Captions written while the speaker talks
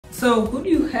So, who do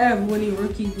you have winning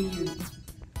Rookie of the Year?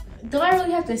 Do I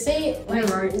really have to say it? Like,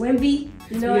 right. Wemby,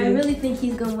 you know, Yeah. I really think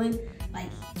he's gonna win.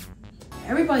 Like,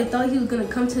 everybody thought he was gonna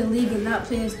come to the league and not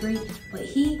play as great, but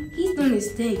he's doing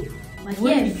his thing. Like, he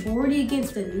had 40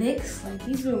 against the Knicks. Like,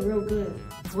 he's doing real good.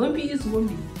 Wemby is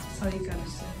Wemby. That's all you gotta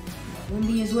say.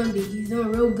 Wemby is Wemby. He's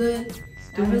doing real good.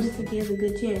 I really think he has a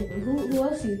good chance. And who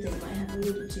else do you think might have a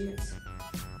little chance?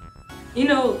 You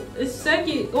know,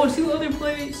 two other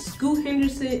players, Scoot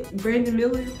Henderson, Brandon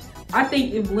Miller. I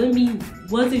think if Wemby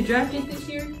wasn't drafted this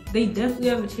year, they definitely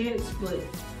have a chance. But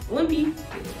Wemby,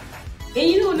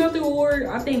 and you know another award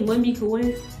I think Wemby could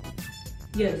win.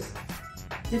 Yes,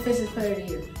 Defensive Player of the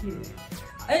Year.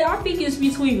 Yeah. I think it's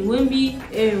between Wemby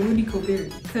and Rudy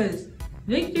Gobert because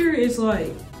Victor is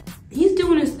like he's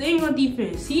doing his thing on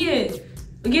defense.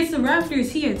 Against the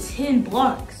Raptors, he had 10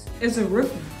 blocks as a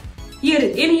rookie. He had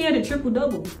a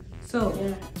triple-double.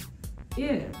 So,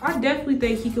 yeah, I definitely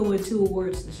think he could win 2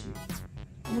 awards this year.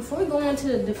 Before we go on to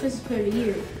the Defensive Player of the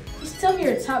Year, just tell me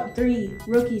your top 3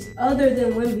 rookies other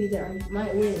than Wemby that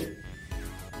might win.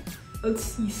 Let's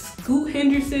see, Scoot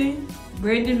Henderson,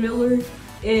 Brandon Miller,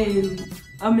 and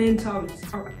Amin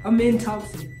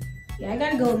Thompson. Yeah, I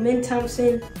gotta go with Min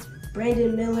Thompson,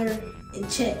 Brandon Miller,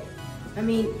 and Chet. I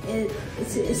mean,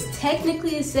 it's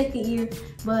technically his second year,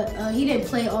 but he didn't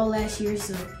play all last year,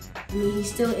 so I mean, he's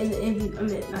still in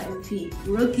the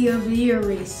Rookie of the Year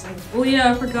race. So. Oh yeah,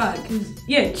 I forgot, cause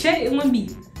yeah, Chet and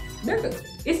Wemby,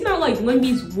 it's not like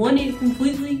Wemby's won it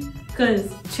completely, cause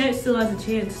Chet still has a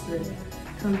chance to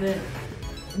come back.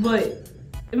 But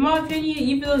in my opinion,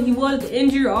 even though he was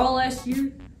injured all last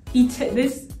year, he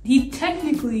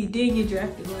technically did get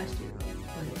drafted last year.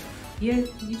 But yeah,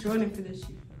 he's running for this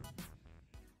year.